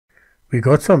We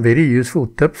got some very useful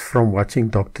tips from watching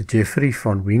Dr. Jeffrey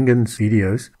van Wingen's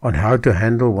videos on how to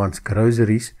handle one's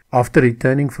groceries after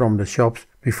returning from the shops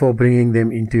before bringing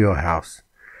them into your house.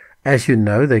 As you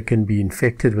know, they can be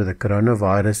infected with the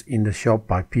coronavirus in the shop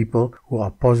by people who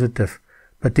are positive,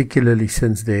 particularly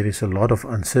since there is a lot of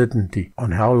uncertainty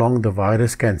on how long the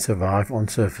virus can survive on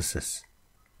surfaces.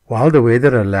 While the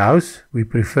weather allows, we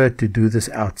prefer to do this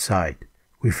outside.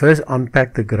 We first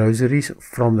unpack the groceries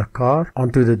from the car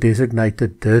onto the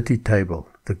designated dirty table,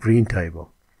 the green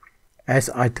table. As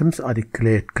items are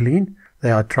declared clean, they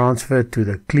are transferred to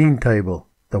the clean table,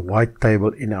 the white table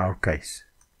in our case.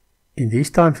 In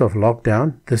these times of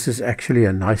lockdown, this is actually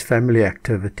a nice family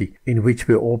activity in which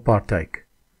we all partake.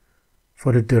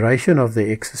 For the duration of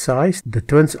the exercise, the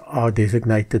twins are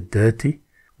designated dirty,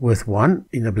 with one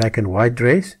in a black and white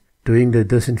dress doing the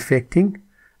disinfecting,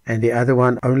 and the other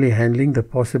one only handling the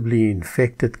possibly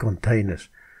infected containers,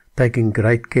 taking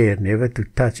great care never to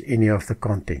touch any of the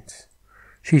contents.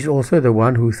 She's also the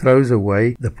one who throws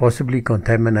away the possibly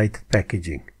contaminated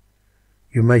packaging.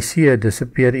 You may see her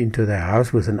disappear into the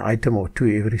house with an item or two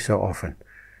every so often.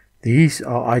 These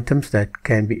are items that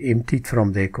can be emptied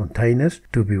from their containers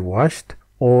to be washed,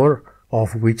 or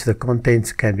of which the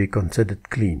contents can be considered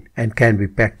clean and can be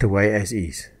packed away as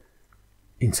is.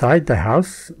 Inside the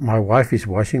house, my wife is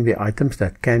washing the items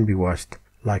that can be washed,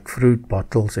 like fruit,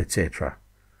 bottles, etc.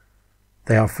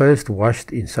 They are first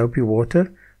washed in soapy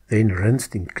water, then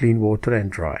rinsed in clean water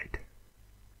and dried.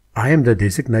 I am the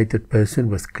designated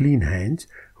person with clean hands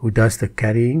who does the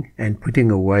carrying and putting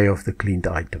away of the cleaned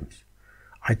items.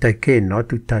 I take care not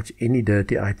to touch any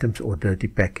dirty items or dirty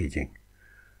packaging.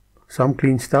 Some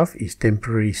clean stuff is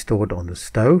temporarily stored on the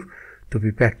stove to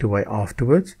be packed away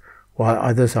afterwards, while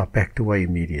others are packed away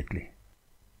immediately.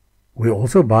 We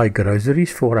also buy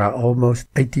groceries for our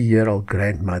almost 80-year-old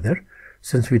grandmother,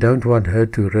 since we don't want her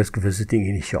to risk visiting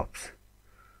any shops.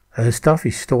 Her stuff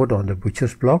is stored on the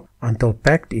butcher's block until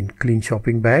packed in clean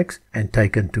shopping bags and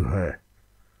taken to her.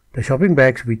 The shopping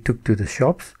bags we took to the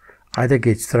shops either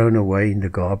gets thrown away in the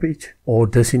garbage or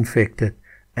disinfected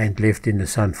and left in the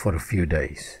sun for a few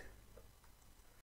days.